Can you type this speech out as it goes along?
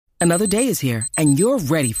Another day is here, and you're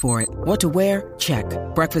ready for it. What to wear? Check.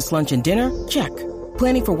 Breakfast, lunch, and dinner? Check.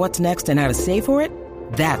 Planning for what's next and how to save for it?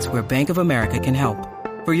 That's where Bank of America can help.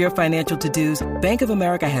 For your financial to-dos, Bank of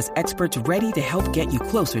America has experts ready to help get you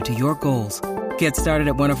closer to your goals. Get started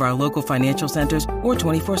at one of our local financial centers or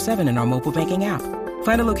 24/7 in our mobile banking app.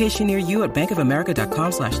 Find a location near you at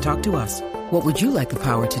bankofamerica.com/talktous. What would you like the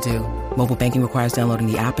power to do? Mobile banking requires downloading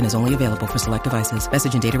the app and is only available for select devices.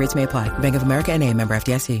 Message and data rates may apply. Bank of America N.A., member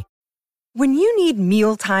FDIC. When you need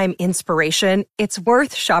mealtime inspiration, it's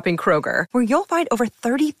worth shopping Kroger, where you'll find over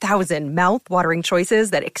 30,000 mouth-watering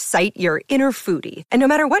choices that excite your inner foodie. And no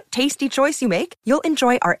matter what tasty choice you make, you'll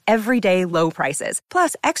enjoy our everyday low prices,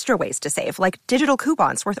 plus extra ways to save, like digital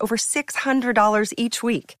coupons worth over $600 each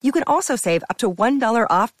week. You can also save up to $1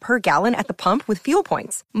 off per gallon at the pump with fuel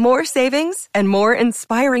points. More savings and more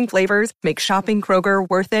inspiring flavors make shopping Kroger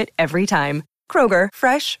worth it every time. Kroger,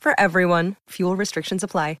 fresh for everyone. Fuel restrictions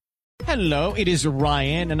apply. Hello, it is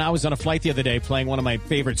Ryan, and I was on a flight the other day playing one of my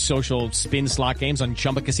favorite social spin slot games on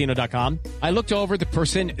ChumbaCasino.com. I looked over at the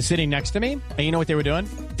person sitting next to me, and you know what they were doing?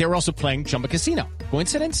 They were also playing Chumba Casino.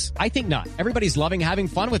 Coincidence? I think not. Everybody's loving having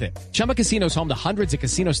fun with it. Chumba Casino is home to hundreds of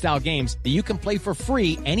casino-style games that you can play for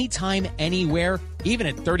free anytime, anywhere, even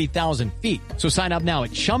at 30,000 feet. So sign up now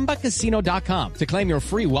at ChumbaCasino.com to claim your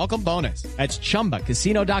free welcome bonus. That's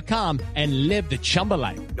ChumbaCasino.com and live the Chumba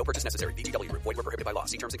life. No purchase necessary. VGW. Void where prohibited by law.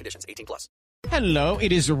 See terms and conditions. 18+. Hello,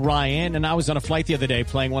 it is Ryan, and I was on a flight the other day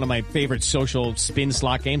playing one of my favorite social spin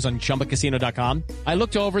slot games on ChumbaCasino.com. I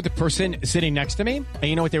looked over at the person sitting next to me, and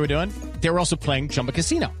you know what they were doing? They were also playing Chumba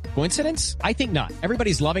Casino. Coincidence? I think not.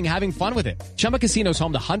 Everybody's loving having fun with it. Chumba Casino is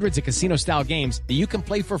home to hundreds of casino-style games that you can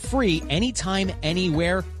play for free anytime,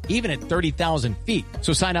 anywhere, even at 30,000 feet.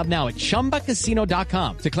 So sign up now at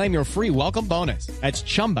ChumbaCasino.com to claim your free welcome bonus. That's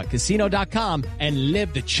ChumbaCasino.com and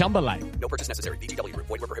live the Chumba life. No purchase necessary. VGW. Void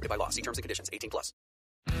where prohibited by law. See terms and conditions. 18+.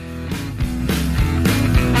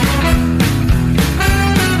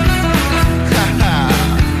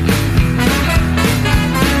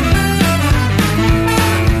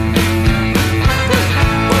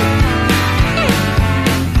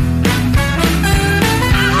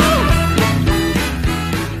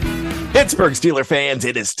 Pittsburgh Steeler fans,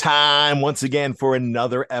 it is time once again for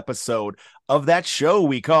another episode of that show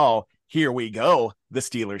we call Here We Go, the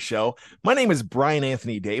Steelers Show. My name is Brian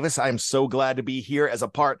Anthony Davis. I'm so glad to be here as a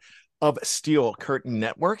part of Steel Curtain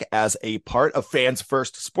Network, as a part of Fans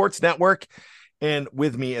First Sports Network. And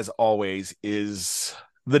with me, as always, is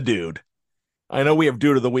the dude. I know we have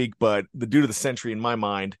dude of the week, but the dude of the century in my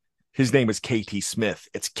mind, his name is KT Smith.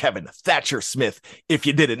 It's Kevin Thatcher Smith. If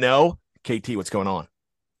you didn't know, KT, what's going on?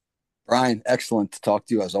 Brian, excellent to talk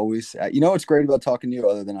to you as always. You know what's great about talking to you,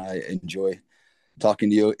 other than I enjoy talking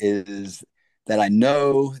to you, is that I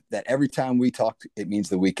know that every time we talk, it means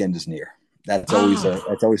the weekend is near. That's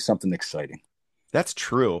always something exciting. That's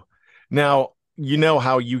true. Now, you know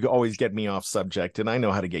how you always get me off subject, and I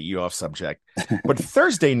know how to get you off subject. But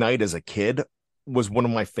Thursday night as a kid was one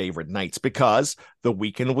of my favorite nights because the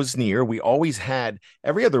weekend was near. We always had,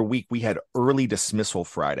 every other week, we had early dismissal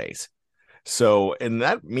Fridays. So, and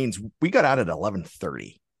that means we got out at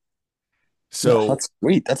 11:30. So that's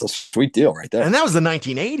sweet. That's a sweet deal right there. And that was the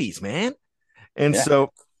 1980s, man. And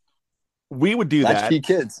so we would do that.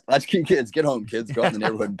 Latchkey kids. Get home, kids. Go out in the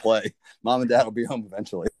neighborhood and play. Mom and dad will be home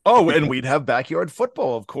eventually. Oh, and we'd have backyard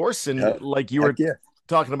football, of course. And like you were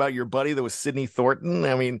talking about your buddy that was Sidney Thornton.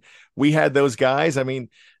 I mean, we had those guys. I mean,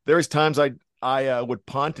 there was times I would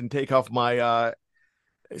punt and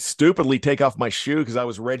stupidly take off my shoe because I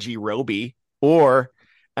was Reggie Roby, or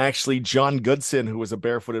actually John Goodson, who was a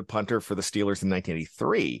barefooted punter for the Steelers in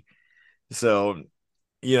 1983. So,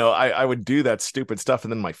 you know, I would do that stupid stuff,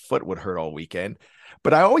 and then my foot would hurt all weekend.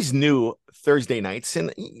 But I always knew Thursday nights,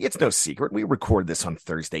 and it's no secret, we record this on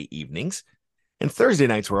Thursday evenings, and Thursday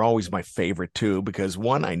nights were always my favorite too, because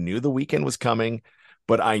one, I knew the weekend was coming,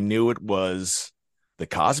 but I knew it was the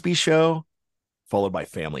Cosby Show, followed by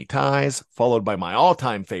Family Ties, followed by my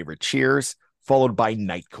all-time favorite, Cheers, followed by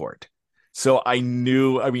Night Court. So I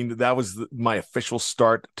knew, I mean, that was my official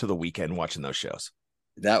start to the weekend watching those shows.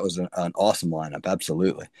 That was an awesome lineup.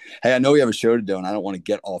 Absolutely. Hey, I know we have a show to do, and I don't want to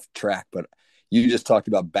get off track, but you just talked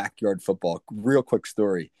about backyard football. Real quick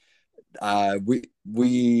story.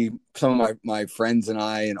 We some of my friends and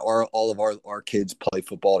I and all of our kids play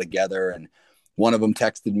football together, and one of them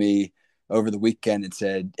texted me over the weekend and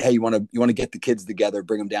said, "Hey, you want to get the kids together,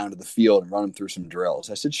 bring them down to the field and run them through some drills?"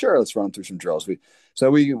 I said, "Sure, let's run them through some drills."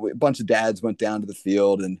 So a bunch of dads went down to the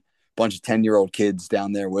field, and a bunch of 10-year-old kids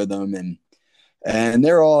down there with them, and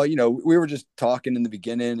they're all, you know, we were just talking in the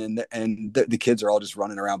beginning, and the kids are all just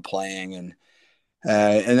running around playing, and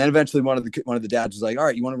And then eventually one of the dads was like, all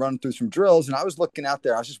right, you want to run through some drills? And I was looking out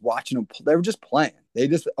there. I was just watching them. They were just playing.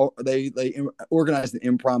 They organized an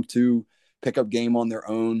impromptu pickup game on their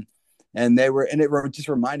own. And it just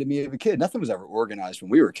reminded me of a kid. Nothing was ever organized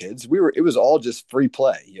when we were kids. It was all just free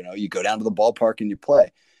play. You go down to the ballpark and you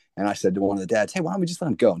play. And I said to one of the dads, hey, why don't we just let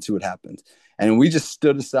him go and see what happens? And we just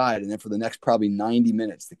stood aside. And then for the next probably 90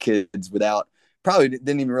 minutes, the kids probably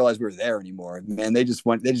didn't even realize we were there anymore. Man, they just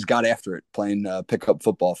got after it playing pickup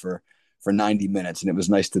football for 90 minutes. And it was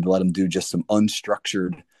nice to let them do just some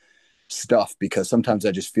unstructured stuff, because sometimes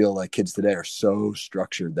I just feel like kids today are so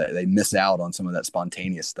structured that they miss out on some of that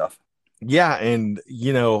spontaneous stuff. Yeah. And,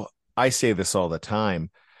 I say this all the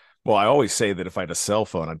time. Well, I always say that if I had a cell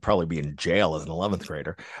phone, I'd probably be in jail as an 11th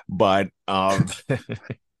grader. But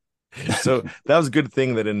so that was a good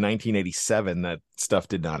thing that in 1987, that stuff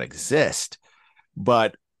did not exist.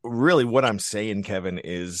 But really what I'm saying, Kevin,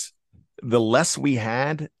 is the less we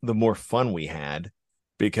had, the more fun we had,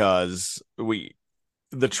 because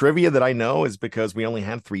the trivia that I know is because we only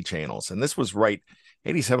had 3 channels. And this was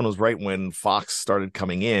 87 was right when Fox started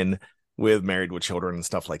coming in with Married with Children and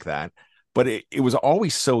stuff like that. But it was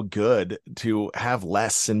always so good to have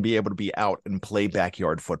less and be able to be out and play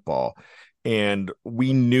backyard football. And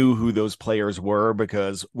we knew who those players were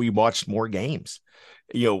because we watched more games.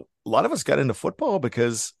 A lot of us got into football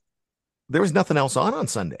because there was nothing else on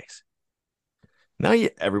Sundays. Now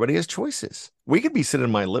everybody has choices. We could be sitting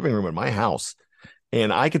in my living room at my house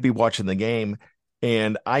and I could be watching the game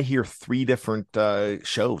and I hear 3 different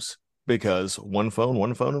shows because one phone,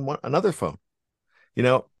 and another phone.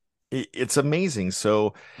 It's amazing.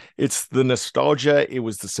 So it's the nostalgia. It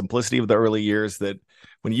was the simplicity of the early years that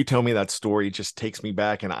when you tell me that story, it just takes me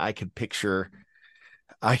back, and I could picture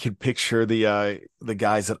the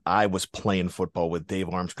guys that I was playing football with: Dave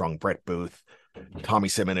Armstrong, Brett Booth, Tommy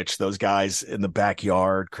Simonich, those guys in the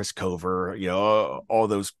backyard, Chris Cover, all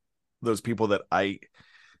those people that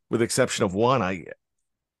with the exception of one,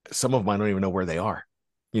 some of them I don't even know where they are,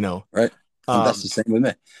 Right. That's the same with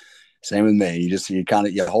me. Same with me.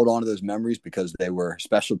 You hold on to those memories because they were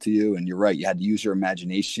special to you. And you're right. You had to use your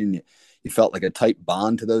imagination. You felt like a tight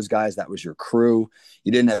bond to those guys. That was your crew.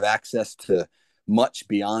 You didn't have access to much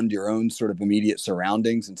beyond your own sort of immediate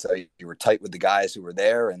surroundings. And so you were tight with the guys who were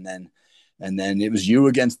there. And then it was you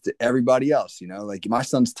against everybody else, like my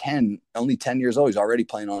son's only 10 years old. He's already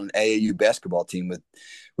playing on an AAU basketball team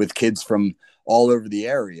with kids from all over the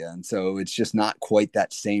area. And so it's just not quite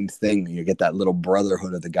that same thing. You get that little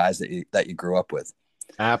brotherhood of the guys that you grew up with.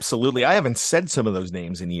 Absolutely. I haven't said some of those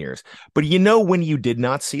names in years, but when you did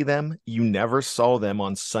not see them, you never saw them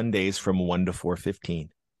on Sundays from 1 to 4:15.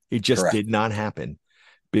 It just Correct. did not happen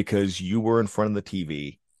because you were in front of the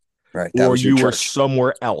TV, right? Or you were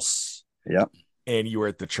somewhere else. Yep. And you were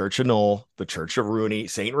at the Church of Knoll, the Church of Rooney,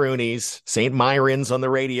 St. Rooney's, St. Myron's on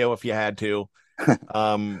the radio if you had to.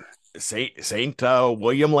 Saint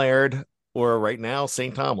William Laird, or right now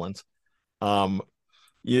St. Tomlin's.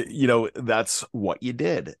 That's what you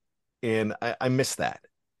did, and I miss that.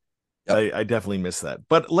 Yep. I definitely miss that.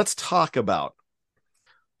 But let's talk about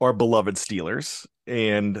our beloved Steelers,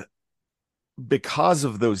 and because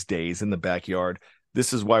of those days in the backyard,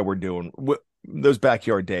 this is why we're doing those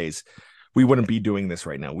backyard days. We wouldn't be doing this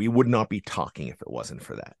right now. We would not be talking if it wasn't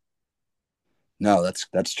for that. No,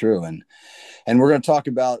 that's true. And we're going to talk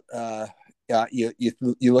about, you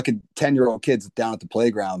look at 10-year-old kids down at the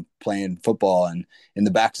playground playing football, and in the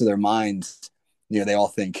backs of their minds, they all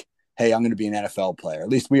think, hey, I'm going to be an NFL player. At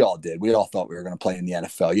least we all did. We all thought we were going to play in the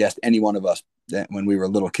NFL. Yes, any one of us when we were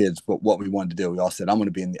little kids, but what we wanted to do, we all said, I'm going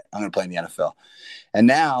to play in the NFL. And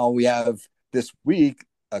now we have this week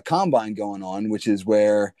a combine going on, which is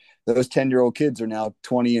where those 10-year-old kids are now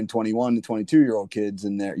 20 and 21 and 22-year-old kids,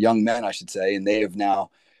 and they're young men, I should say, and they have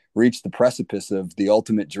now reached the precipice of the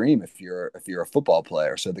ultimate dream if you're a football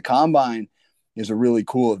player. So the combine is a really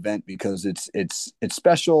cool event because it's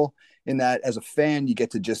special in that as a fan, you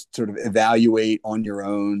get to just sort of evaluate on your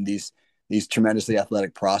own these tremendously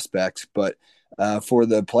athletic prospects. But for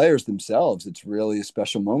the players themselves, it's really a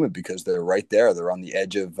special moment because they're right there. They're on the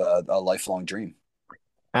edge of a lifelong dream.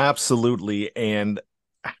 Absolutely. And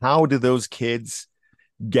how do those kids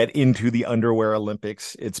get into the underwear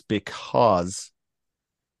Olympics? It's because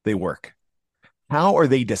they work. How are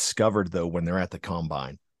they discovered, though, when they're at the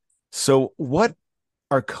combine? So what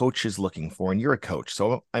are coaches looking for? And you're a coach,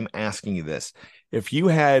 so I'm asking you this. If you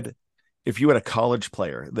had a college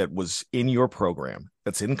player that was in your program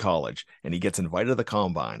that's in college and he gets invited to the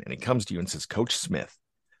combine and he comes to you and says, Coach Smith,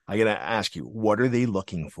 I got to ask you, what are they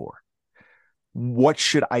looking for? What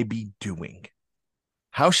should I be doing?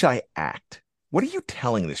 How should I act? What are you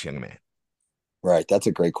telling this young man? Right. That's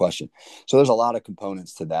a great question. So there's a lot of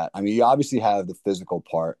components to that. I mean, you obviously have the physical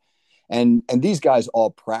part, and these guys all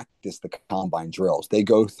practice the combine drills. They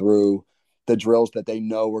go through the drills that they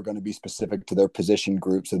know are going to be specific to their position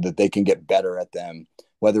group so that they can get better at them.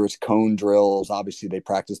 Whether it's cone drills, obviously they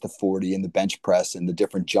practice the 40 and the bench press and the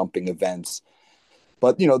different jumping events.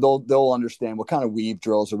 But they'll understand what kind of weave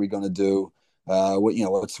drills are we going to do.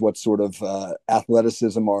 What sort of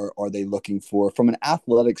athleticism are they looking for from an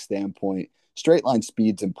athletic standpoint? Straight line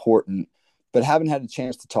speed's important, but haven't had a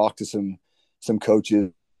chance to talk to some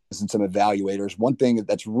coaches and some evaluators. One thing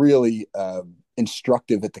that's really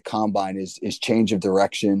instructive at the combine is change of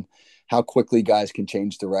direction, how quickly guys can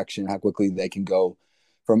change direction, how quickly they can go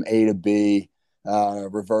from A to B,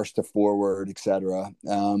 reverse to forward, etc.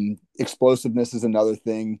 Explosiveness is another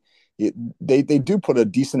thing. They do put a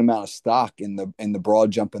decent amount of stock in the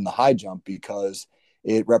broad jump and the high jump because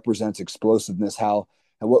it represents explosiveness.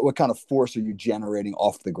 What kind of force are you generating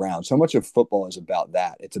off the ground? So much of football is about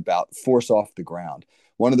that. It's about force off the ground.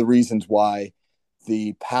 One of the reasons why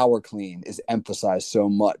the power clean is emphasized so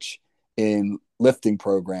much in lifting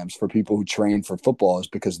programs for people who train for football is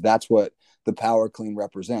because that's what the power clean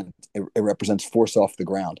represents. It represents force off the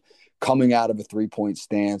ground, coming out of a 3-point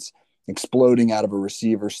stance, exploding out of a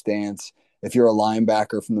receiver stance. If you're a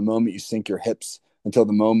linebacker, from the moment you sink your hips until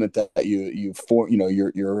the moment that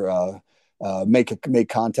make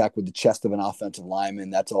contact with the chest of an offensive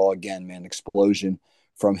lineman, that's all, again, man, explosion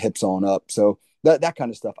from hips on up. So that kind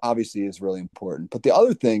of stuff obviously is really important. But the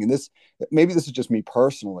other thing, and maybe this is just me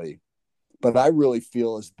personally, but I really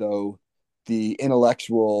feel as though the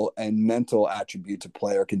intellectual and mental attributes a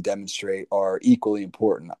player can demonstrate are equally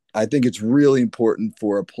important. I think it's really important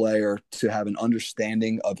for a player to have an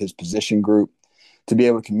understanding of his position group, to be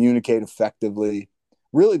able to communicate effectively.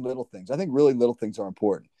 Really little things. I think really little things are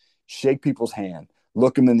important. Shake people's hand,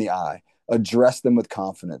 look them in the eye, address them with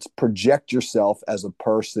confidence, project yourself as a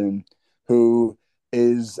person who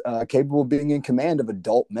is capable of being in command of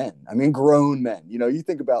adult men. I mean, grown men. You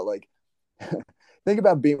think about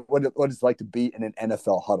being what it's like to be in an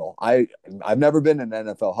NFL huddle. I've never been in an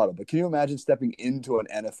NFL huddle, but can you imagine stepping into an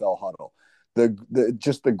NFL huddle?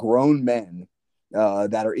 The grown men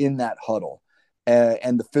that are in that huddle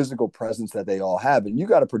and the physical presence that they all have, and you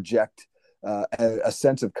got to project a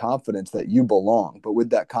sense of confidence that you belong. But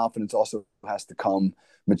with that confidence also has to come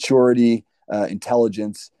maturity,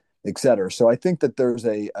 intelligence, etc. So I think that there's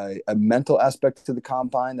a mental aspect to the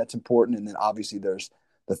combine that's important, and then obviously there's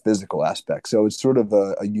the physical aspect. So it's sort of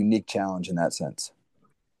a unique challenge in that sense.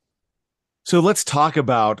 So let's talk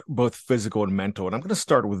about both physical and mental. And I'm going to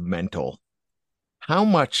start with mental. How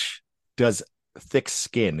much does thick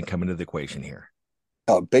skin come into the equation here?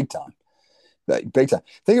 Oh, big time. Big time.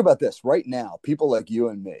 Think about this right now. People like you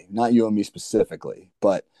and me, not you and me specifically,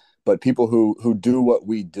 but people who do what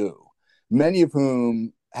we do, many of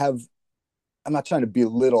whom have, I'm not trying to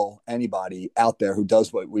belittle anybody out there who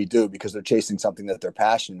does what we do because they're chasing something that they're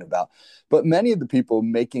passionate about. But many of the people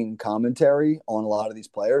making commentary on a lot of these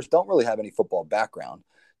players don't really have any football background,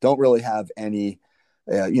 don't really have any,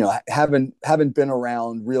 haven't been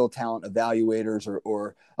around real talent evaluators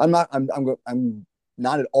or I'm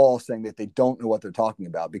not at all saying that they don't know what they're talking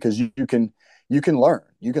about, because you can learn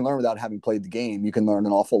without having played the game. You can learn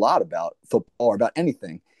an awful lot about football or about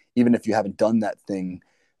anything, even if you haven't done that thing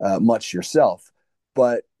much yourself.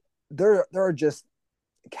 But there are just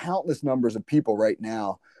countless numbers of people right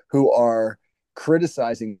now who are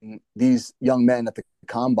criticizing these young men at the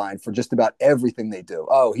combine for just about everything they do.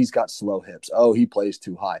 Oh, he's got slow hips. Oh, he plays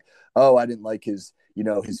too high. Oh, I didn't like his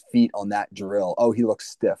feet on that drill. Oh, he looks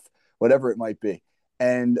stiff, whatever it might be.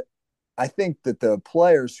 And I think that the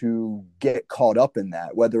players who get caught up in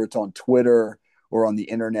that, whether it's on Twitter or on the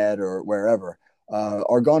internet or wherever,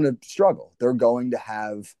 are going to struggle. They're going to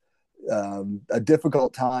have a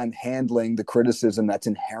difficult time handling the criticism that's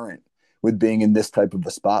inherent with being in this type of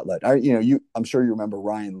a spotlight. I'm sure you remember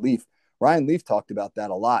Ryan Leaf. Ryan Leaf talked about that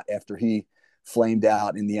a lot after he flamed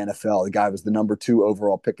out in the NFL. The guy was the number 2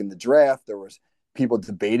 overall pick in the draft. There was people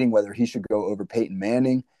debating whether he should go over Peyton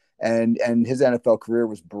Manning, and his NFL career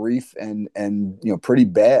was brief and pretty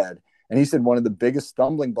bad. And he said one of the biggest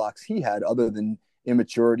stumbling blocks he had, other than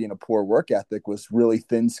immaturity and a poor work ethic, was really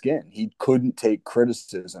thin skin. He couldn't take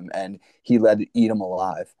criticism and he let it eat him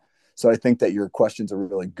alive. So I think that your question's a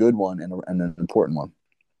really good one and an important one.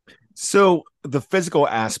 So the physical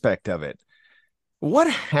aspect of it, what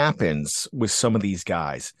happens with some of these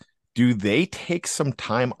guys? Do they take some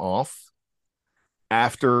time off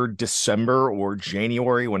after December or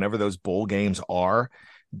January, whenever those bowl games are?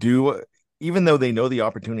 Even though they know the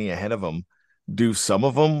opportunity ahead of them, do some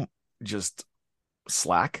of them just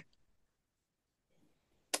slack?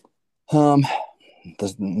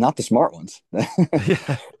 Not the smart ones.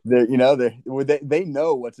 They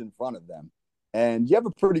know what's in front of them, and you have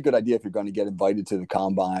a pretty good idea if you're going to get invited to the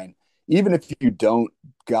combine. Even if you don't,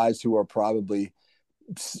 guys who are probably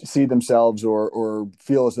see themselves or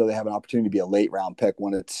feel as though they have an opportunity to be a late round pick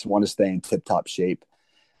want to stay in tip top shape.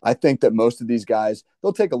 I think that most of these guys,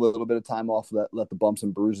 they'll take a little bit of time off, let the bumps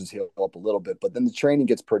and bruises heal up a little bit, but then the training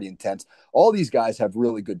gets pretty intense. All these guys have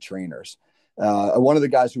really good trainers. One of the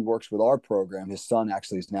guys who works with our program, his son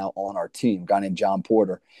actually is now on our team, a guy named John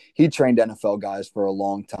Porter. He trained NFL guys for a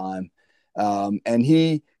long time. And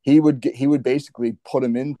he would basically put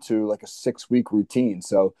him into like a 6-week routine.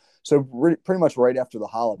 So pretty much right after the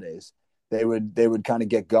holidays, they would kind of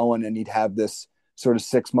get going, and he'd have this sort of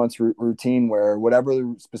 6 months routine where whatever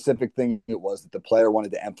the specific thing it was that the player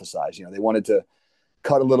wanted to emphasize, they wanted to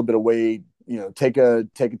cut a little bit of weight, take a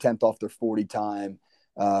 10th off their 40 time,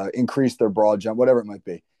 increase their broad jump, whatever it might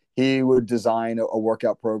be. He would design a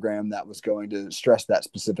workout program that was going to stress that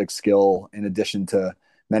specific skill in addition to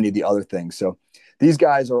many of the other things. So these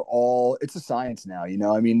guys are it's a science now,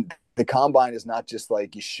 I mean, the combine is not just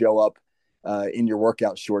like you show up in your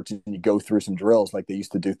workout shorts and you go through some drills like they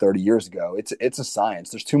used to do 30 years ago. It's a science.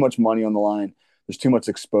 There's too much money on the line. There's too much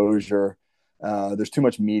exposure. There's too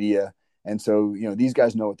much media. And so, these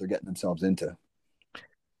guys know what they're getting themselves into.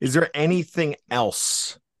 Is there anything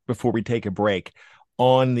else before we take a break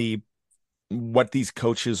on what these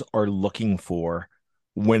coaches are looking for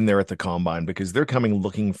when they're at the combine? Because they're coming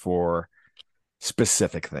looking for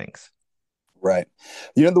specific things. Right.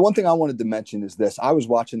 The one thing I wanted to mention is this. I was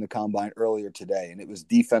watching the combine earlier today, and it was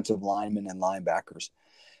defensive linemen and linebackers.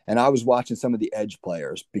 And I was watching some of the edge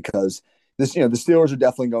players because the Steelers are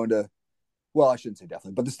definitely going to, well, I shouldn't say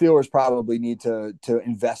definitely, but the Steelers probably need to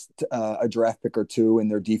invest a draft pick or two in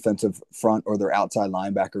their defensive front or their outside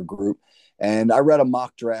linebacker group. And I read a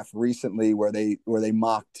mock draft recently where they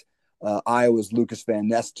mocked Iowa's Lucas Van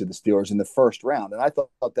Ness to the Steelers in the first round. And I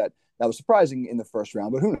thought that was surprising in the first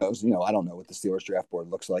round, but who knows? I don't know what the Steelers draft board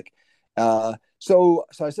looks like. So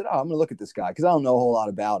I said, I'm going to look at this guy because I don't know a whole lot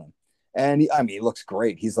about him. And he looks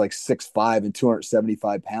great. He's like 6'5" and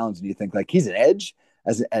 275 pounds. And you think like he's an edge,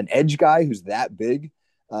 as an edge guy who's that big,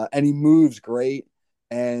 and he moves great.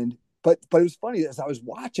 But it was funny as I was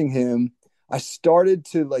watching him, I started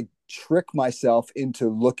to like trick myself into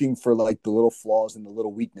looking for like the little flaws and the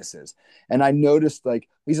little weaknesses. And I noticed like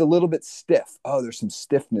he's a little bit stiff. Oh, there's some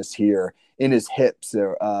stiffness here in his hips.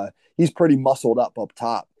 He's pretty muscled up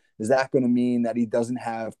top. Is that going to mean that he doesn't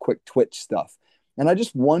have quick twitch stuff? And I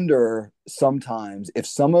just wonder sometimes if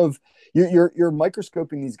some of you're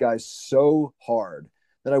microscoping these guys so hard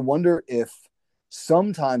that I wonder if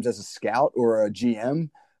sometimes as a scout or a GM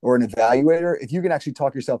or an evaluator, if you can actually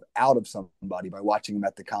talk yourself out of somebody by watching them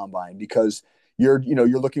at the combine, because you're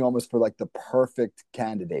looking almost for like the perfect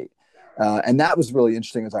candidate. And that was really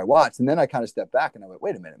interesting as I watched. And then I kind of stepped back and I went,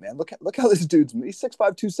 wait a minute, man, look how this dude's, he's 6'5",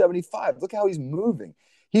 275. Look how he's moving.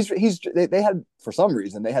 They had, for some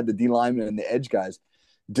reason, they had the D linemen and the edge guys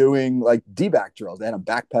doing like D-back drills. They had them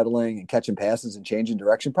backpedaling and catching passes and changing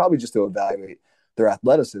direction, probably just to evaluate their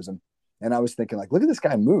athleticism. And I was thinking like, look at this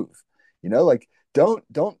guy move, like don't,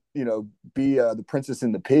 be the princess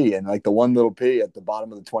in the pea, and like the one little pea at the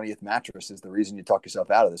bottom of the 20th mattress is the reason you talk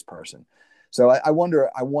yourself out of this person. So I wonder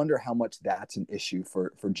how much that's an issue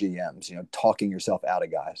for GMs, talking yourself out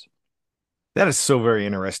of guys. That is so very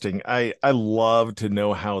interesting. I love to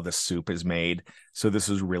know how the soup is made. So this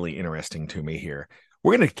is really interesting to me here.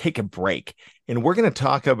 We're going to take a break, and we're going to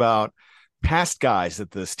talk about past guys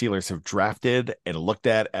that the Steelers have drafted and looked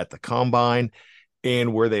at the combine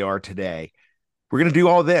and where they are today. We're going to do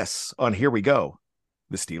all this on Here We Go,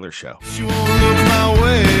 the Steelers Show. You won't look my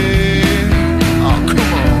way. Oh, come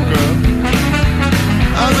on, girl.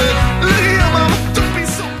 I said, look here, mama, don't be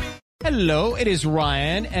so mean. Hello, it is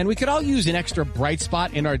Ryan, and we could all use an extra bright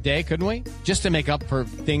spot in our day, couldn't we? Just to make up for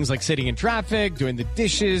things like sitting in traffic, doing the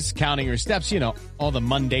dishes, counting your steps, all the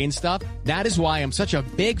mundane stuff. That is why I'm such a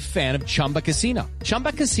big fan of Chumba Casino.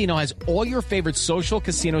 Chumba Casino has all your favorite social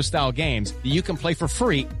casino-style games that you can play for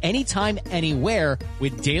free anytime, anywhere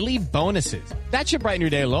with daily bonuses. That should brighten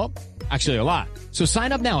your day a little. Actually, a lot. So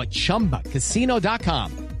sign up now at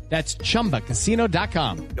ChumbaCasino.com. That's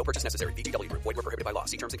ChumbaCasino.com. No purchase necessary. VGW Group. Void where prohibited by law.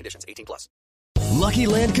 See terms and conditions. 18+. Lucky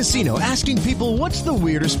Land Casino, asking people, what's the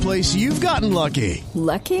weirdest place you've gotten lucky?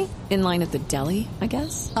 Lucky? In line at the deli, I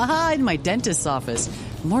guess? Aha, in my dentist's office.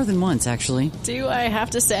 More than once, actually. Do I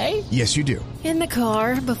have to say? Yes, you do. In the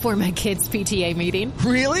car before my kids' PTA meeting.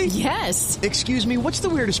 Really? Yes. Excuse me, what's the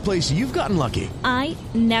weirdest place you've gotten lucky? I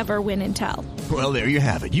never win and tell. Well, there you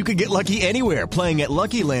have it. You can get lucky anywhere, playing at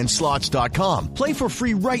LuckyLandSlots.com. Play for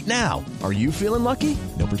free right now. Are you feeling lucky?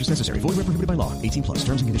 No purchase necessary. Void where prohibited by law. 18 plus.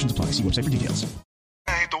 Terms and conditions apply. See website for details.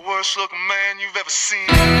 I ain't the worst looking man you've ever seen.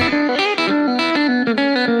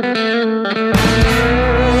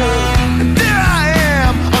 And there I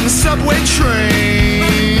am on the subway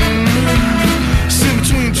train, sitting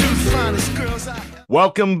between two finest girls.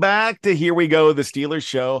 Welcome back to Here We Go, the Steelers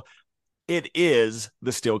Show. It is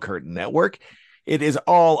the Steel Curtain Network. It is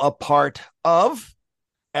all a part of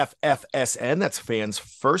FFSN. That's Fans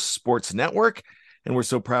First Sports Network. And we're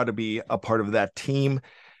so proud to be a part of that team.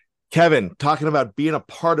 Kevin, talking about being a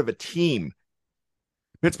part of a team.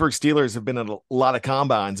 Pittsburgh Steelers have been in a lot of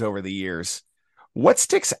combines over the years. What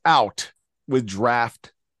sticks out with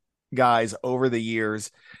draft guys over the years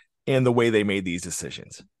and the way they made these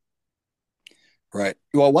decisions? Right.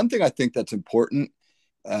 Well, one thing I think that's important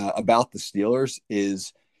about the Steelers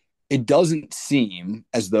is it doesn't seem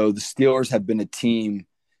as though the Steelers have been a team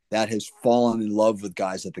that has fallen in love with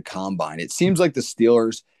guys at the combine. It seems like the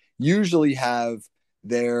Steelers usually have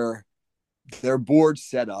their board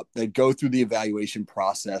set up. They go through the evaluation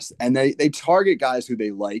process and they target guys who they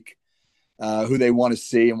like, who they want to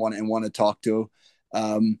see and want to talk to.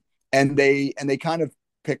 And they kind of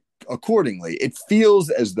pick accordingly. It feels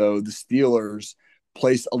as though the Steelers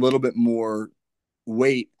place a little bit more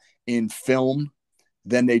weight in film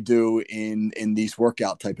than they do in these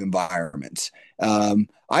workout type environments.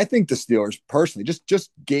 I think the Steelers personally, just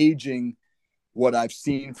gauging what I've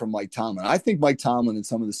seen from Mike Tomlin, I think Mike Tomlin and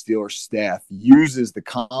some of the Steelers staff uses the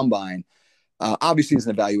combine obviously as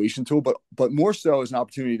an evaluation tool, but more so as an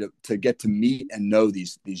opportunity to get to meet and know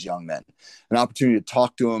these young men, an opportunity to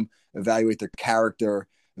talk to them, evaluate their character,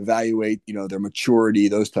 evaluate, their maturity,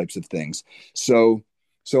 those types of things. So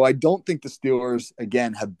I don't think the Steelers,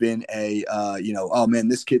 again, have been oh man,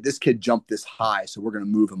 this kid jumped this high, so we're going to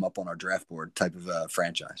move him up on our draft board type of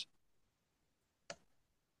franchise.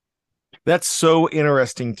 That's so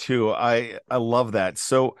interesting too. I love that.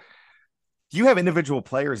 So do you have individual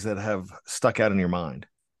players that have stuck out in your mind?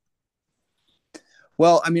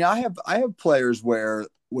 Well, I mean, I have players where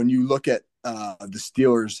when you look at the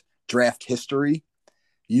Steelers draft history,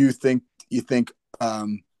 you think, all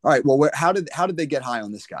right, well, how did they get high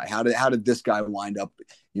on this guy? How did this guy wind up,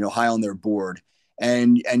 high on their board?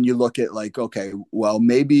 And you look at like, okay, well,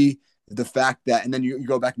 maybe the fact that, and then you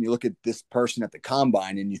go back and you look at this person at the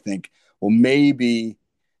combine and you think, well, maybe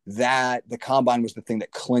that the combine was the thing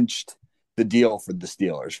that clinched the deal for the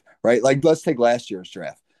Steelers, right? Like, let's take last year's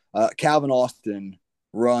draft. Calvin Austin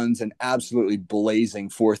runs an absolutely blazing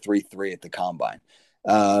 4.33 at the combine.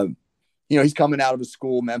 He's coming out of a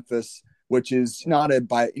school, Memphis, which is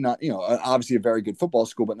obviously a very good football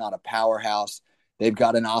school, but not a powerhouse. They've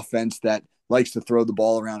got an offense that likes to throw the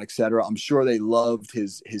ball around, et cetera. I'm sure they loved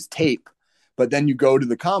his tape, but then you go to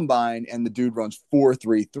the combine and the dude runs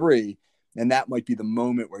 4.33, and that might be the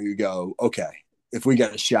moment where you go, okay, if we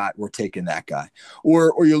got a shot, we're taking that guy.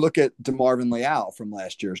 Or you look at DeMarvin Leal from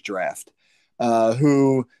last year's draft,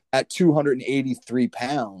 who at 283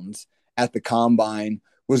 pounds at the combine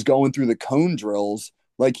was going through the cone drills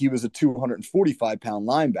like he was a 245-pound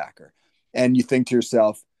linebacker. And you think to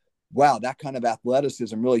yourself, wow, that kind of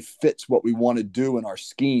athleticism really fits what we want to do in our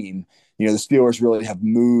scheme. The Steelers really have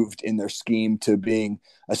moved in their scheme to being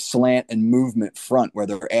a slant and movement front where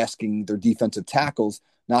they're asking their defensive tackles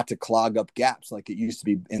not to clog up gaps like it used to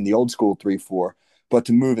be in the old school 3-4, but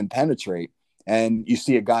to move and penetrate. And you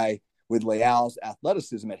see a guy with Leal's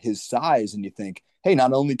athleticism at his size, and you think, hey,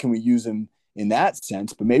 not only can we use him in that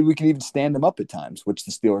sense, but maybe we can even stand him up at times, which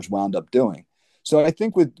the Steelers wound up doing. So I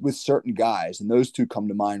think with certain guys, and those two come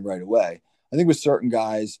to mind right away, I think with certain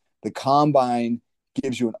guys, the combine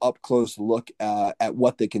gives you an up-close look at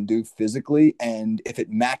what they can do physically. And if it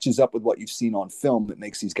matches up with what you've seen on film, it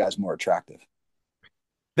makes these guys more attractive.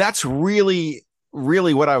 That's really,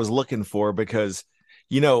 really what I was looking for because,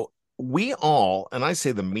 we all, and I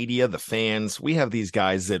say the media, the fans, we have these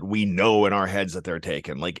guys that we know in our heads that they're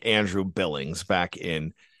taking, like Andrew Billings back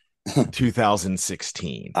in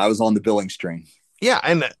 2016. I was on the Billings train. Yeah,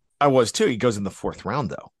 and I was too. He goes in the 4th round,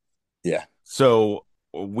 though. Yeah. So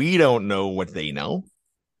we don't know what they know.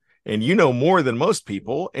 And you know more than most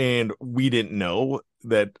people. And we didn't know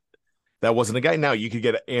that wasn't a guy. Now, you could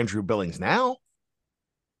get Andrew Billings now.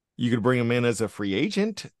 You could bring him in as a free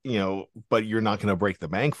agent, but you're not going to break the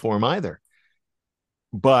bank for him either.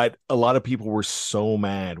 But a lot of people were so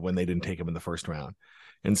mad when they didn't take him in the first round.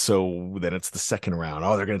 And so then it's the second round.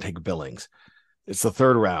 Oh, they're going to take Billings. It's the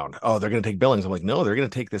third round. Oh, they're going to take Billings. I'm like, no, they're going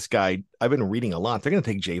to take this guy. I've been reading a lot. They're going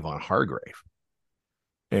to take Javon Hargrave.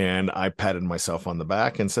 And I patted myself on the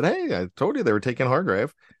back and said, hey, I told you they were taking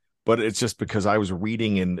Hargrave. But it's just because I was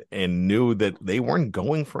reading and knew that they weren't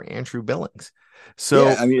going for Andrew Billings. So,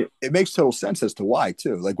 yeah, I mean, it makes total sense as to why,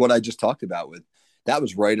 too. Like what I just talked about that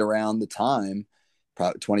was right around the time,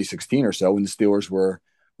 probably 2016 or so, when the Steelers were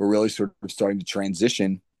really sort of starting to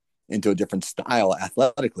transition into a different style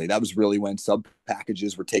athletically. That was really when sub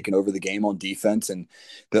packages were taking over the game on defense, and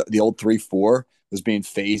the old 3-4 was being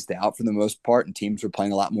phased out for the most part, and teams were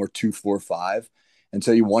playing a lot more 2-4-5. And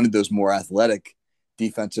so you wanted those more athletic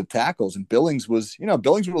defensive tackles, and Billings would have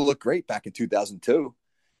looked great back in 2002.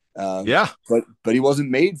 But he wasn't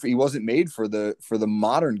made for the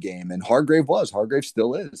modern game, and Hargrave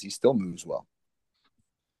still is. He still moves well.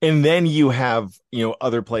 And then you have,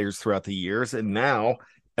 other players throughout the years, and now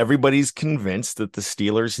everybody's convinced that the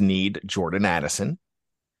Steelers need Jordan Addison.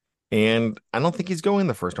 And I don't think he's going in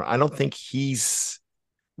the first round. I don't think he's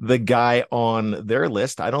the guy on their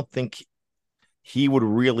list. I don't think he would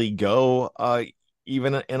really go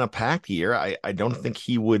even in a packed year. I don't think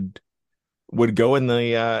he would go in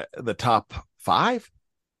the top 5.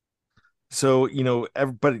 So,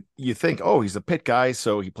 everybody, you think, oh, he's a Pitt guy,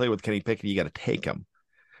 so he played with Kenny Pickett, you got to take him.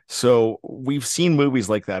 So we've seen movies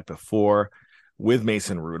like that before with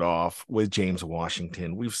Mason Rudolph, with James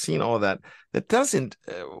Washington. We've seen all of that. That doesn't,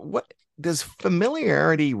 what does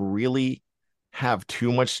familiarity really have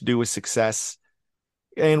too much to do with success?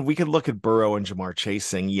 And we could look at Burrow and Jamar Chase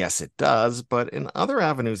saying, yes, it does, but in other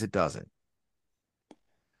avenues, it doesn't.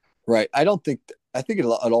 Right. I think it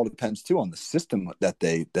all depends too on the system that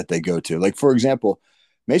they go to. Like, for example,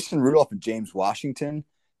 Mason Rudolph and James Washington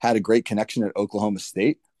had a great connection at Oklahoma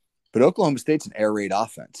State, but Oklahoma State's an air raid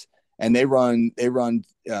offense, and they run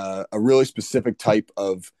a really specific type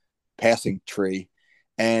of passing tree.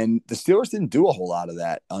 And the Steelers didn't do a whole lot of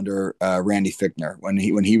that under Randy Fichtner when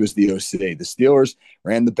he was the OC. The Steelers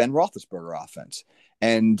ran the Ben Roethlisberger offense,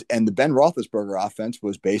 and the Ben Roethlisberger offense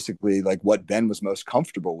was basically like what Ben was most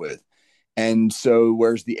comfortable with. And so,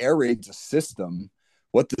 whereas the air raid's a system,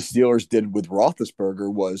 what the Steelers did with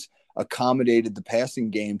Roethlisberger was accommodated the passing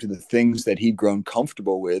game to the things that he'd grown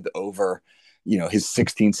comfortable with over, his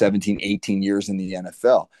 16, 17, 18 years in the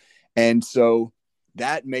NFL. And so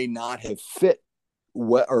that may not have fit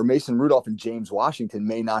or Mason Rudolph and James Washington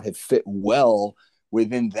may not have fit well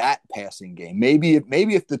within that passing game. Maybe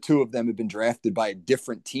if the two of them had been drafted by a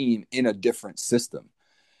different team in a different system,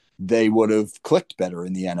 they would have clicked better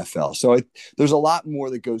in the NFL. So there's a lot more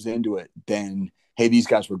that goes into it than, hey, these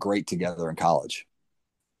guys were great together in college.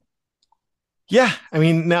 Yeah. I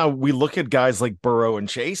mean, now we look at guys like Burrow and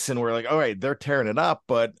Chase and we're like, all right, they're tearing it up,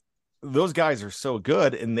 but those guys are so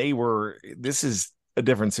good. And this is a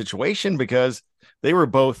different situation because they were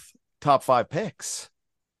both top 5 picks.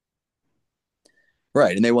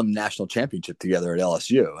 Right. And they won the national championship together at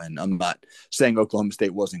LSU. And I'm not saying Oklahoma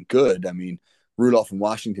State wasn't good. I mean, Rudolph and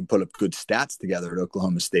Washington put up good stats together at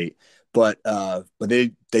Oklahoma State, but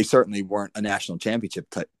they certainly weren't a national championship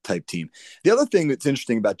type team. The other thing that's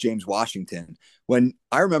interesting about James Washington, when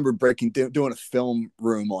I remember doing a film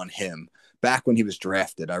room on him back when he was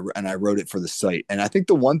drafted, I wrote it for the site. And I think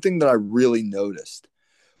the one thing that I really noticed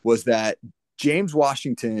was that James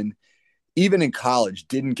Washington, even in college,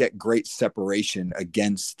 didn't get great separation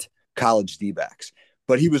against college D-backs,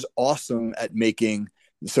 but he was awesome at making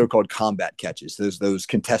the so-called combat catches, those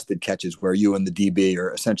contested catches where you and the DB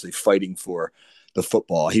are essentially fighting for the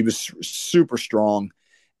football. He was super strong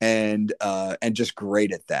and just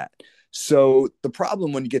great at that. So the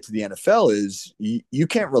problem when you get to the NFL is you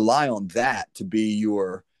can't rely on that to be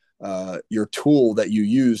your tool that you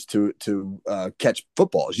use to catch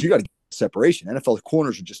footballs. You got to get separation. NFL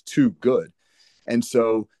corners are just too good. And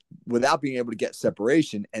so without being able to get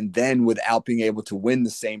separation and then without being able to win the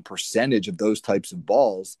same percentage of those types of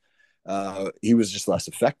balls, he was just less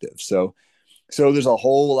effective. So there's a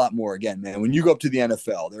whole lot more. Again, man, when you go up to the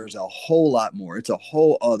NFL, there's a whole lot more. It's a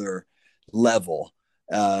whole other level.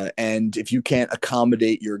 And if you can't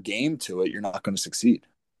accommodate your game to it, you're not going to succeed.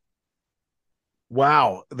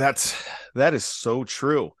 Wow. That is so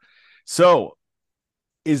true. So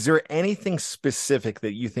is there anything specific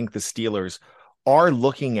that you think the Steelers are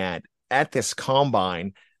looking at this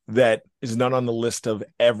combine that is not on the list of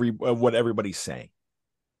what everybody's saying?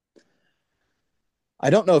 I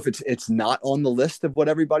don't know if it's not on the list of what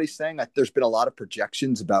everybody's saying. There's been a lot of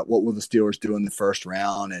projections about what will the Steelers do in the first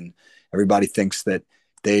round, and everybody thinks that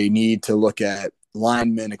they need to look at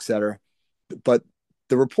linemen, et cetera. But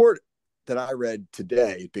the report that I read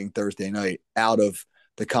today, being Thursday night, out of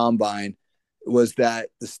the combine, was that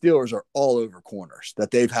the Steelers are all over corners, that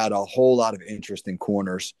they've had a whole lot of interest in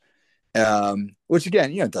corners. Which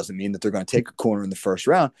again, doesn't mean that they're going to take a corner in the first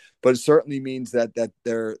round, but it certainly means that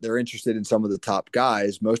they're interested in some of the top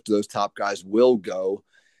guys. Most of those top guys will go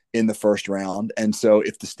in the first round, and so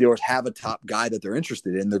if the Steelers have a top guy that they're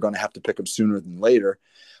interested in, they're going to have to pick him sooner than later.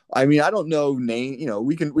 I mean, I don't know name.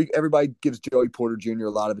 Everybody gives Joey Porter Jr. a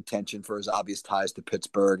lot of attention for his obvious ties to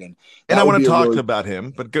Pittsburgh, and I want to talk about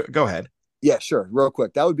him, but go ahead. Yeah, sure, real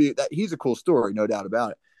quick. He's a cool story, no doubt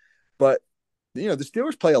about it, but. The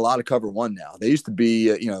Steelers play a lot of cover one now. They used to be,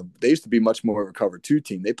 much more of a cover two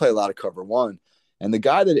team. They play a lot of cover one, and the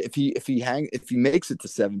guy that if he makes it to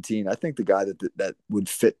 17, I think the guy that would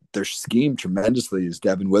fit their scheme tremendously is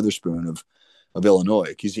Devin Witherspoon of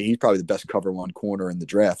Illinois. He's probably the best cover one corner in the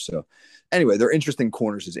draft. So, anyway, their interesting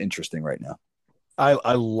corners is interesting right now.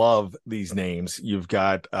 I love these names. You've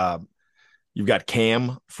got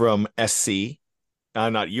Cam from SC,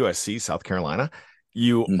 not USC, South Carolina.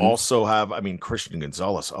 You also have, Christian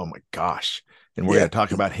Gonzalez. Oh my gosh. And we're going to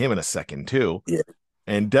talk about him in a second too. Yeah.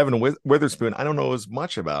 And Devin Witherspoon, I don't know as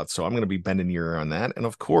much about, so I'm going to be bending your ear on that. And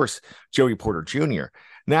of course, Joey Porter Jr.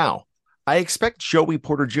 Now, I expect Joey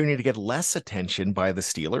Porter Jr. to get less attention by the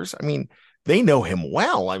Steelers. I mean, they know him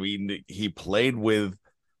well. I mean, he played with,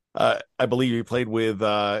 I believe he played with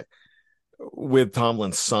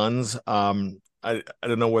Tomlin's sons. I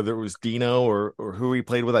don't know whether it was Dino or who he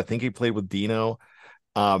played with. I think he played with Dino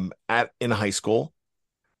in high school,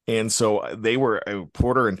 and so they were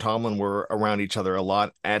Porter and Tomlin were around each other a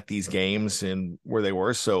lot at these games and where they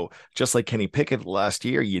were. So just like Kenny Pickett last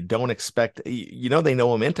year, you don't expect they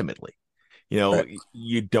know him intimately. Right.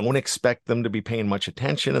 You don't expect them to be paying much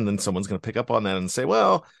attention, and then someone's going to pick up on that and say,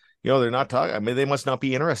 well, they're not talking. I mean, they must not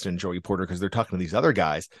be interested in Joey Porter because they're talking to these other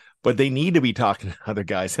guys, but they need to be talking to other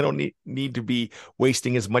guys. They don't need to be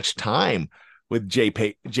wasting as much time with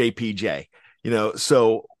JPJ.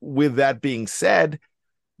 So with that being said,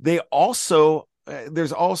 there's also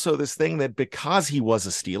this thing that because he was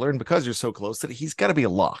a Steeler and because you're so close that he's got to be a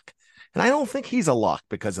lock. And I don't think he's a lock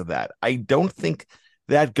because of that. I don't think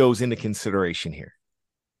that goes into consideration here.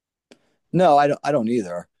 No, I don't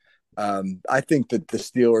either. I think that the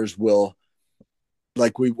Steelers will,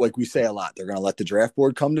 like we say a lot, they're going to let the draft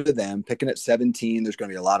board come to them, picking at 17. There's going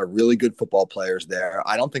to be a lot of really good football players there.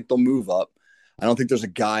 I don't think they'll move up. I don't think there's a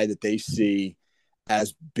guy that they see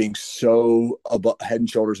as being so head and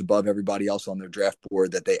shoulders above everybody else on their draft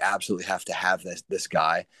board that they absolutely have to have this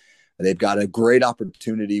guy. They've got a great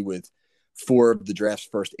opportunity with 4 of the draft's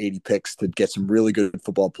first 80 picks to get some really good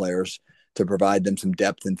football players to provide them some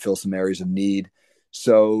depth and fill some areas of need.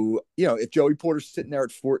 So, if Joey Porter's sitting there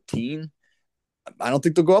at 14, I don't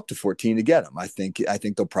think they'll go up to 14 to get him. I think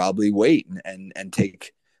they'll probably wait and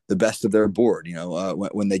take the best of their board,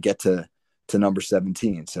 when they get to number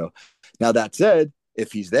 17. So now that said,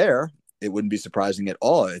 if he's there, it wouldn't be surprising at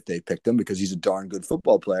all if they picked him because he's a darn good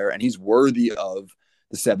football player and he's worthy of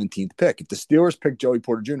the 17th pick. If the Steelers pick Joey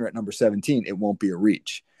Porter Jr. at number 17, it won't be a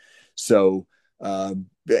reach. So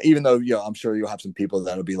even though, I'm sure you'll have some people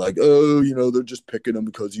that'll be like, oh, they're just picking him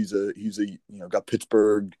because he's got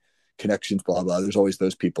Pittsburgh connections, blah, blah. There's always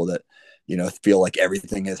those people that, feel like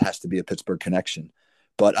everything has to be a Pittsburgh connection,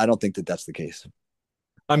 but I don't think that that's the case.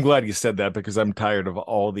 I'm glad you said that because I'm tired of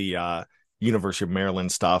all the University of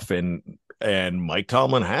Maryland stuff, and Mike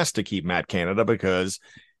Tomlin has to keep Matt Canada because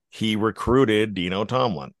he recruited Dino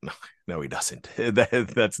Tomlin. No, he doesn't.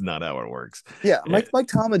 That's not how it works. Yeah, Mike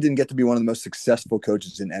Tomlin didn't get to be one of the most successful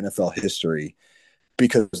coaches in NFL history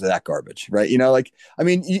because of that garbage, right?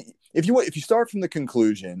 If you start from the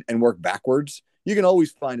conclusion and work backwards, you can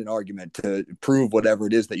always find an argument to prove whatever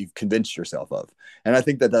it is that you've convinced yourself of. And I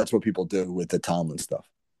think that that's what people do with the Tomlin stuff.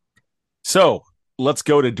 So let's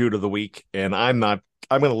go to Dude of the Week. And I'm going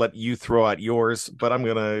to let you throw out yours, but I'm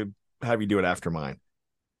going to have you do it after mine.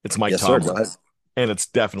 It's Mike Tomlin. Sir, and it's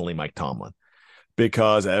definitely Mike Tomlin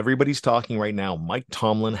because everybody's talking right now. Mike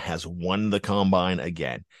Tomlin has won the combine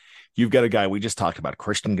again. You've got a guy we just talked about,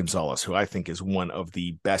 Christian Gonzalez, who I think is one of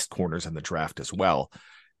the best corners in the draft as well.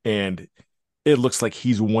 And it looks like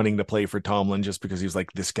he's wanting to play for Tomlin just because he's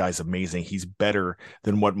like, this guy's amazing. He's better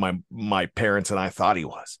than what my parents and I thought he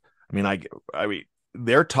was. I mean,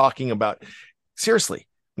 they're talking about, seriously,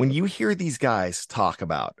 when you hear these guys talk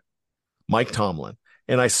about Mike Tomlin,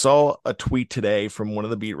 and I saw a tweet today from one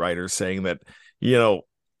of the beat writers saying that,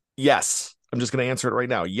 yes, I'm just going to answer it right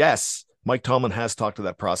now. Yes, Mike Tomlin has talked to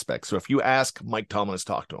that prospect. So if you ask, Mike Tomlin has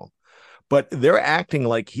talked to him. But they're acting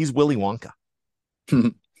like he's Willy Wonka.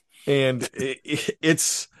 And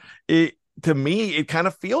to me, it kind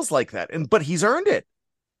of feels like that. But he's earned it.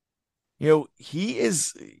 He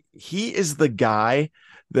is the guy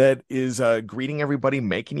that is greeting everybody,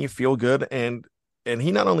 making you feel good. And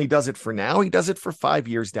he not only does it for now, he does it for 5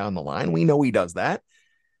 years down the line. We know he does that.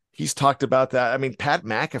 He's talked about that. I mean, Pat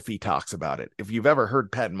McAfee talks about it. If you've ever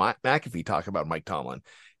heard Pat McAfee talk about Mike Tomlin,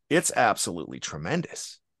 it's absolutely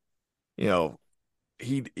tremendous. He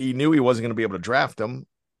knew he wasn't going to be able to draft him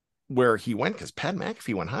where he went because Pat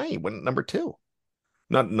McAfee went high. He went number 2,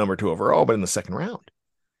 not number 2 overall, but in the second round.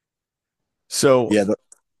 So yeah,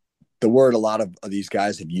 the word a lot of these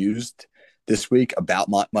guys have used this week about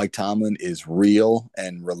Mike Tomlin is real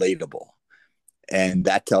and relatable, and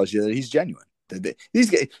that tells you that he's genuine. These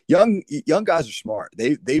guys, young guys are smart.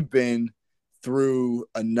 They've been through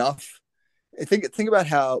enough. Think about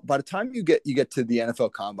how by the time you get to the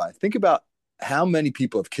NFL Combine, think about how many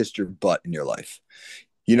people have kissed your butt in your life.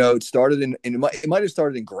 It started it might have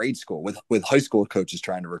started in grade school with high school coaches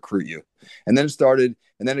trying to recruit you. And then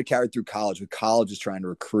it carried through college with colleges trying to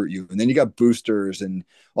recruit you. And then you got boosters and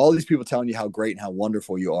all these people telling you how great and how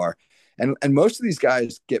wonderful you are. And most of these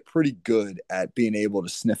guys get pretty good at being able to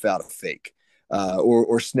sniff out a fake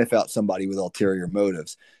or sniff out somebody with ulterior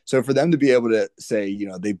motives. So for them to be able to say,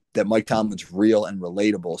 that Mike Tomlin's real and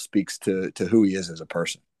relatable speaks to who he is as a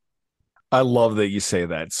person. I love that you say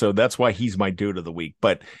that. So that's why he's my dude of the week.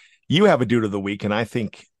 But you have a dude of the week, and I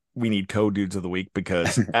think we need co-dudes of the week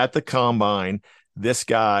because at the Combine, this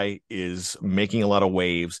guy is making a lot of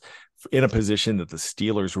waves in a position that the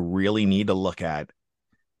Steelers really need to look at.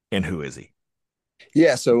 And who is he?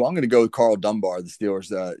 Yeah, so I'm going to go with Carl Dunbar, the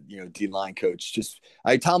Steelers, D-line coach.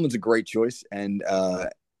 Tomlin's a great choice, and I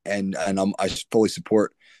fully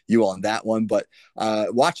support you on that one. But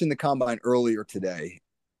watching the Combine earlier today.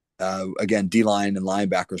 Again, D-line and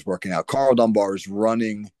linebackers working out. Carl Dunbar is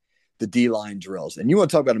running the D-line drills. And you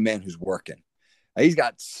want to talk about a man who's working. He's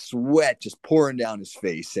got sweat just pouring down his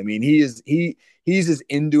face. I mean, he's as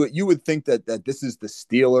into it. You would think that this is the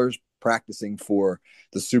Steelers practicing for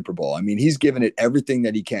the Super Bowl. I mean, he's giving it everything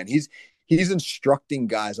that he can. He's instructing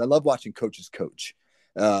guys. I love watching coaches coach,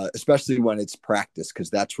 especially when it's practice,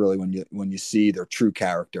 because that's really when you see their true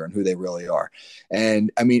character and who they really are.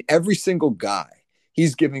 And I mean, every single guy,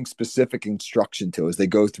 he's giving specific instruction to as they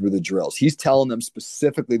go through the drills. He's telling them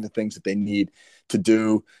specifically the things that they need to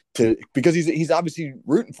do because he's obviously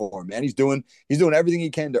rooting for them, man. He's doing everything he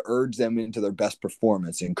can to urge them into their best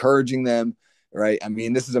performance, encouraging them. Right. I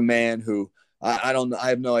mean, this is a man who I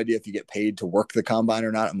have no idea if you get paid to work the Combine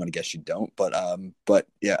or not. I'm going to guess you don't. But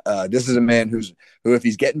yeah, this is a man who, if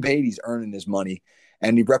he's getting paid, he's earning his money.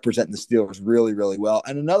 And he's representing the Steelers really, really well.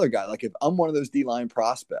 And another guy, like if I'm one of those D-line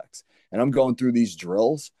prospects and I'm going through these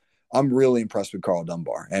drills, I'm really impressed with Carl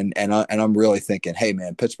Dunbar. And I'm really thinking, hey,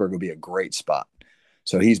 man, Pittsburgh would be a great spot.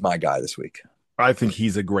 So he's my guy this week. I think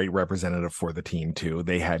he's a great representative for the team, too.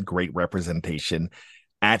 They had great representation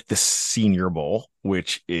at the Senior Bowl,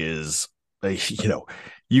 which is,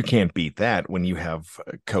 you can't beat that when you have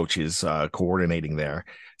coaches coordinating there.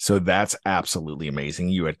 So that's absolutely amazing.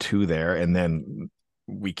 You had 2 there, and then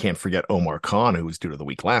we can't forget Omar Khan, who was due to the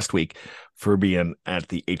week last week for being at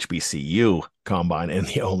the HBCU Combine and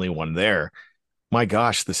the only one there. My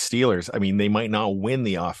gosh, the Steelers, I mean, they might not win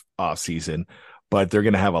the off season, but they're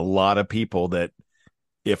going to have a lot of people that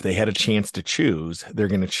if they had a chance to choose, they're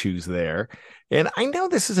going to choose there. And I know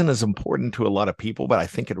this isn't as important to a lot of people, but I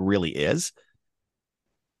think it really is.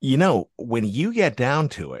 When you get down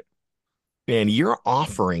to it and you're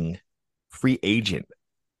offering free agent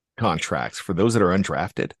contracts for those that are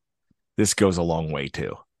undrafted, this goes a long way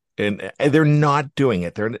too. And they're not doing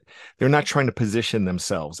it. They're not trying to position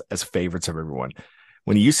themselves as favorites of everyone.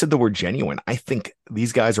 When you said the word genuine, I think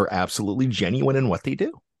these guys are absolutely genuine in what they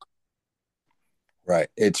do. Right.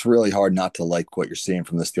 It's really hard not to like what you're seeing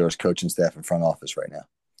from the Steelers coaching staff and front office right now.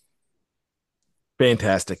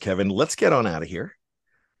 Fantastic, Kevin. Let's get on out of here.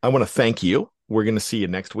 I want to thank you. We're going to see you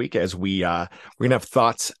next week as we're going to have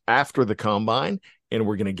thoughts after the Combine, and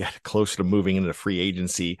we're going to get closer to moving into free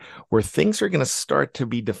agency where things are going to start to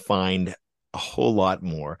be defined a whole lot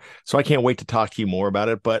more. So I can't wait to talk to you more about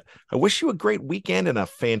it, but I wish you a great weekend and a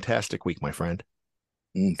fantastic week, my friend.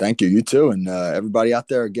 Thank you. You too. And everybody out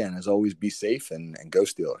there, again, as always, be safe and go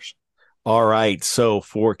Steelers. All right. So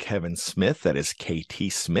for Kevin Smith, that is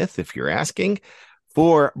KT Smith, if you're asking.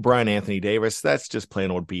 For Brian Anthony Davis, that's just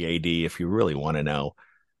plain old BAD, if you really want to know.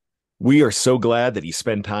 We are so glad that you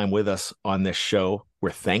spend time with us on this show.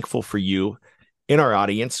 We're thankful for you. in our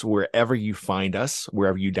audience, wherever you find us,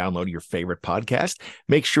 wherever you download your favorite podcast.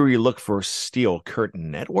 Make sure you look for Steel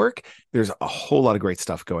Curtain Network. There's a whole lot of great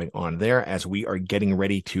stuff going on there as we are getting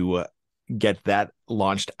ready to get that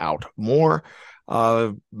launched out more.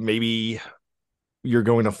 Maybe you're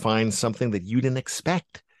going to find something that you didn't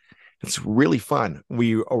expect. It's really fun.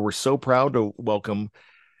 We're so proud to welcome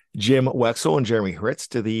Jim Wexell and Jeremy Hritz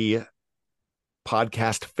to the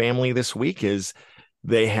podcast family this week, as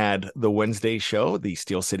they had the Wednesday show, the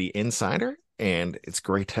Steel City Insider, and it's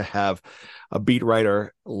great to have a beat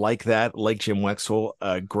writer like that, like Jim Wexell,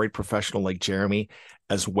 a great professional like Jeremy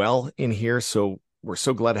as well in here. So we're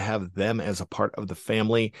so glad to have them as a part of the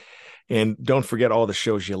family. And don't forget all the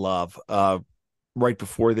shows you love. Right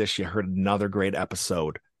before this, you heard another great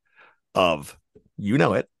episode of, you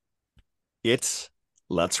know it, it's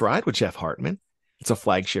Let's Ride with Jeff Hartman. It's a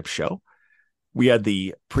flagship show. We had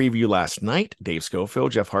the preview last night, Dave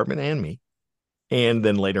Schofield, Jeff Hartman, and me. And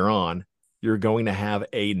then later on, you're going to have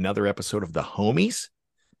another episode of The Homies.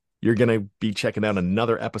 You're going to be checking out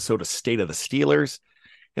another episode of State of the Steelers.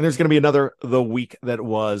 And there's going to be another The Week That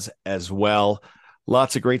Was as well.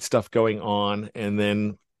 Lots of great stuff going on. And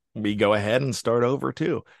then we go ahead and start over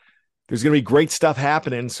too. There's going to be great stuff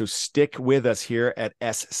happening. So stick with us here at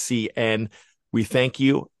SCN. We thank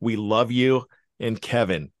you. We love you. And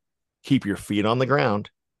Kevin, keep your feet on the ground.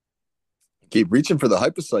 Keep reaching for the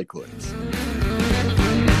hypocycloids.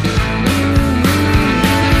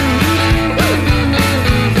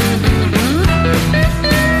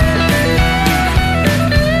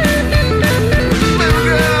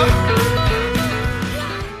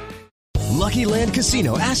 Lucky Land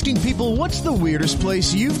Casino, asking people, what's the weirdest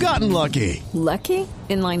place you've gotten lucky? Lucky?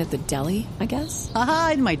 In line at the deli, I guess?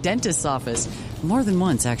 Aha, in my dentist's office. More than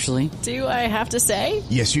once, actually. Do I have to say?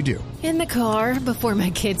 Yes, you do. In the car before my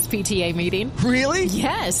kids' PTA meeting. Really?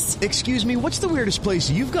 Yes. Excuse me, what's the weirdest place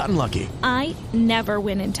you've gotten lucky? I never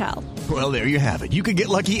win and tell. Well, there you have it. You can get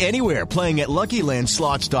lucky anywhere, playing at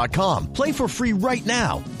LuckyLandSlots.com. Play for free right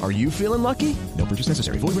now. Are you feeling lucky? No purchase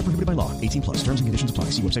necessary. Void where prohibited by law. 18 plus. Terms and conditions apply.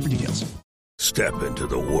 See website for details. Step into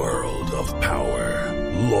the world of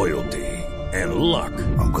power, loyalty, and luck.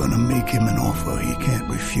 I'm gonna make him an offer he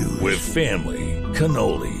can't refuse. With family,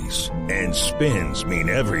 cannolis, and spins mean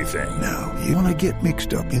everything. Now, you wanna get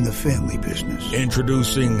mixed up in the family business.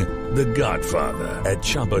 Introducing The Godfather at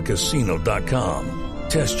ChumbaCasino.com.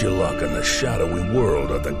 Test your luck in the shadowy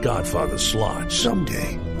world of The Godfather slot.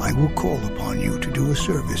 Someday, I will call upon you to do a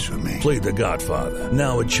service for me. Play The Godfather,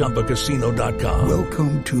 now at ChumbaCasino.com.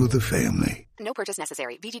 Welcome to the family. No purchase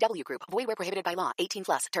necessary. VGW Group. Void where prohibited by law. 18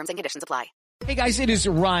 plus. Terms and conditions apply. Hey guys, it is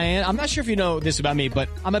Ryan. I'm not sure if you know this about me, but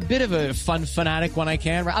I'm a bit of a fun fanatic when I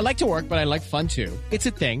can. I like to work, but I like fun too. It's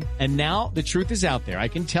a thing. And now the truth is out there. I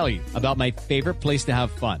can tell you about my favorite place to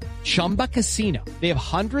have fun. Chumba Casino. They have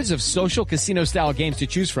hundreds of social casino style games to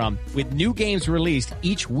choose from with new games released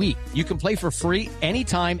each week. You can play for free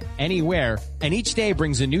anytime, anywhere. And each day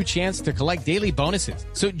brings a new chance to collect daily bonuses.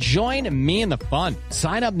 So join me in the fun.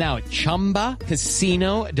 Sign up now at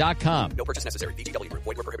ChumbaCasino.com. No purchase necessary. VGW Group.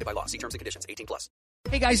 Void where prohibited by law. See terms and conditions. 18 plus.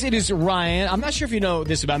 Hey guys, it is Ryan. I'm not sure if you know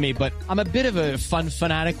this about me, but I'm a bit of a fun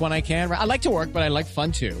fanatic when I can. I like to work, but I like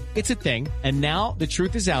fun too. It's a thing. And now the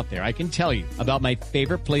truth is out there. I can tell you about my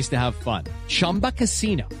favorite place to have fun. Chumba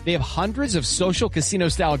Casino. They have hundreds of social casino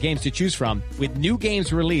style games to choose from with new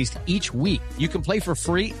games released each week. You can play for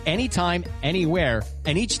free anytime, anywhere.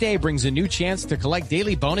 And each day brings a new chance to collect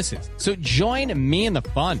daily bonuses. So join me in the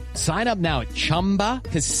fun. Sign up now at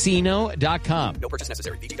ChumbaCasino.com. No purchase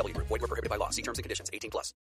necessary. VGW Group. Void where prohibited by law. See terms and conditions. 18 plus.